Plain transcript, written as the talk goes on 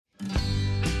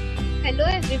Hello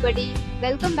everybody,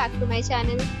 welcome back to my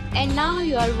channel, and now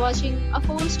you are watching a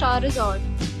 4-star resort.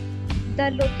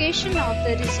 The location of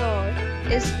the resort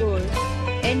is good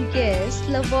and guests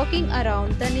love walking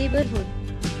around the neighborhood.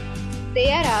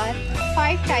 There are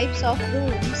 5 types of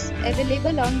rooms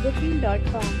available on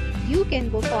booking.com. You can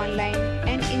book online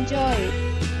and enjoy it.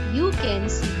 You can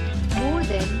see more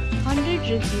than 100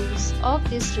 reviews of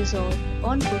this resort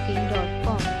on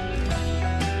booking.com.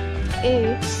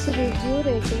 Its review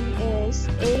rating is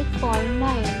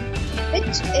 8.9,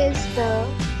 which is the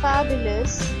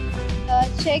fabulous. The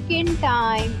check-in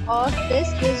time of this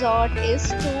resort is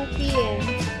 2 p.m.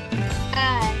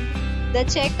 and the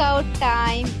checkout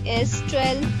time is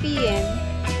 12 p.m.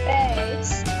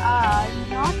 Pets are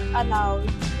not allowed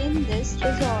in this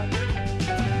resort.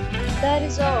 The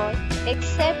resort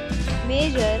accepts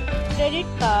major credit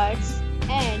cards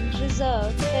and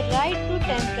reserves the right to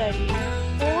temporarily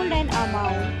hold an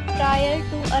amount prior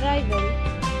to arrival.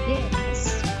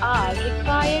 Guests are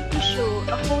required to show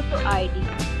a photo ID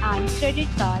and credit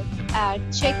card at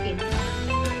check-in.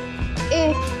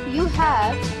 If you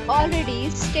have already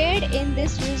stayed in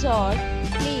this resort,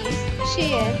 please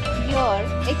share your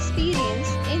experience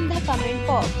in the comment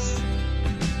box.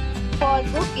 For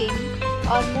booking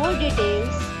or more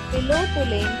details, below the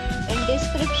link in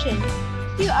description.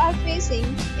 If you are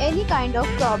facing any kind of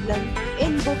problem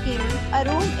in booking a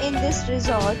room in this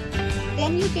resort,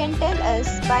 then you can tell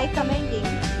us by commenting.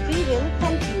 We will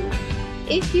help you.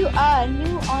 If you are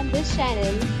new on this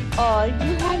channel or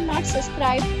you have not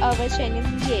subscribed our channel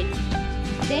yet,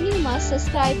 then you must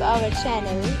subscribe our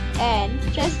channel and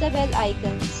press the bell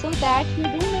icon so that you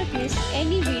do not miss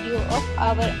any video of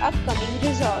our upcoming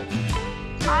resort.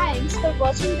 Thanks for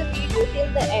watching the video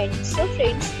till the end. So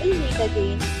friends, we'll meet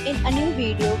again in a new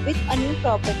video with a new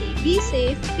property. Be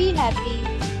safe, be happy.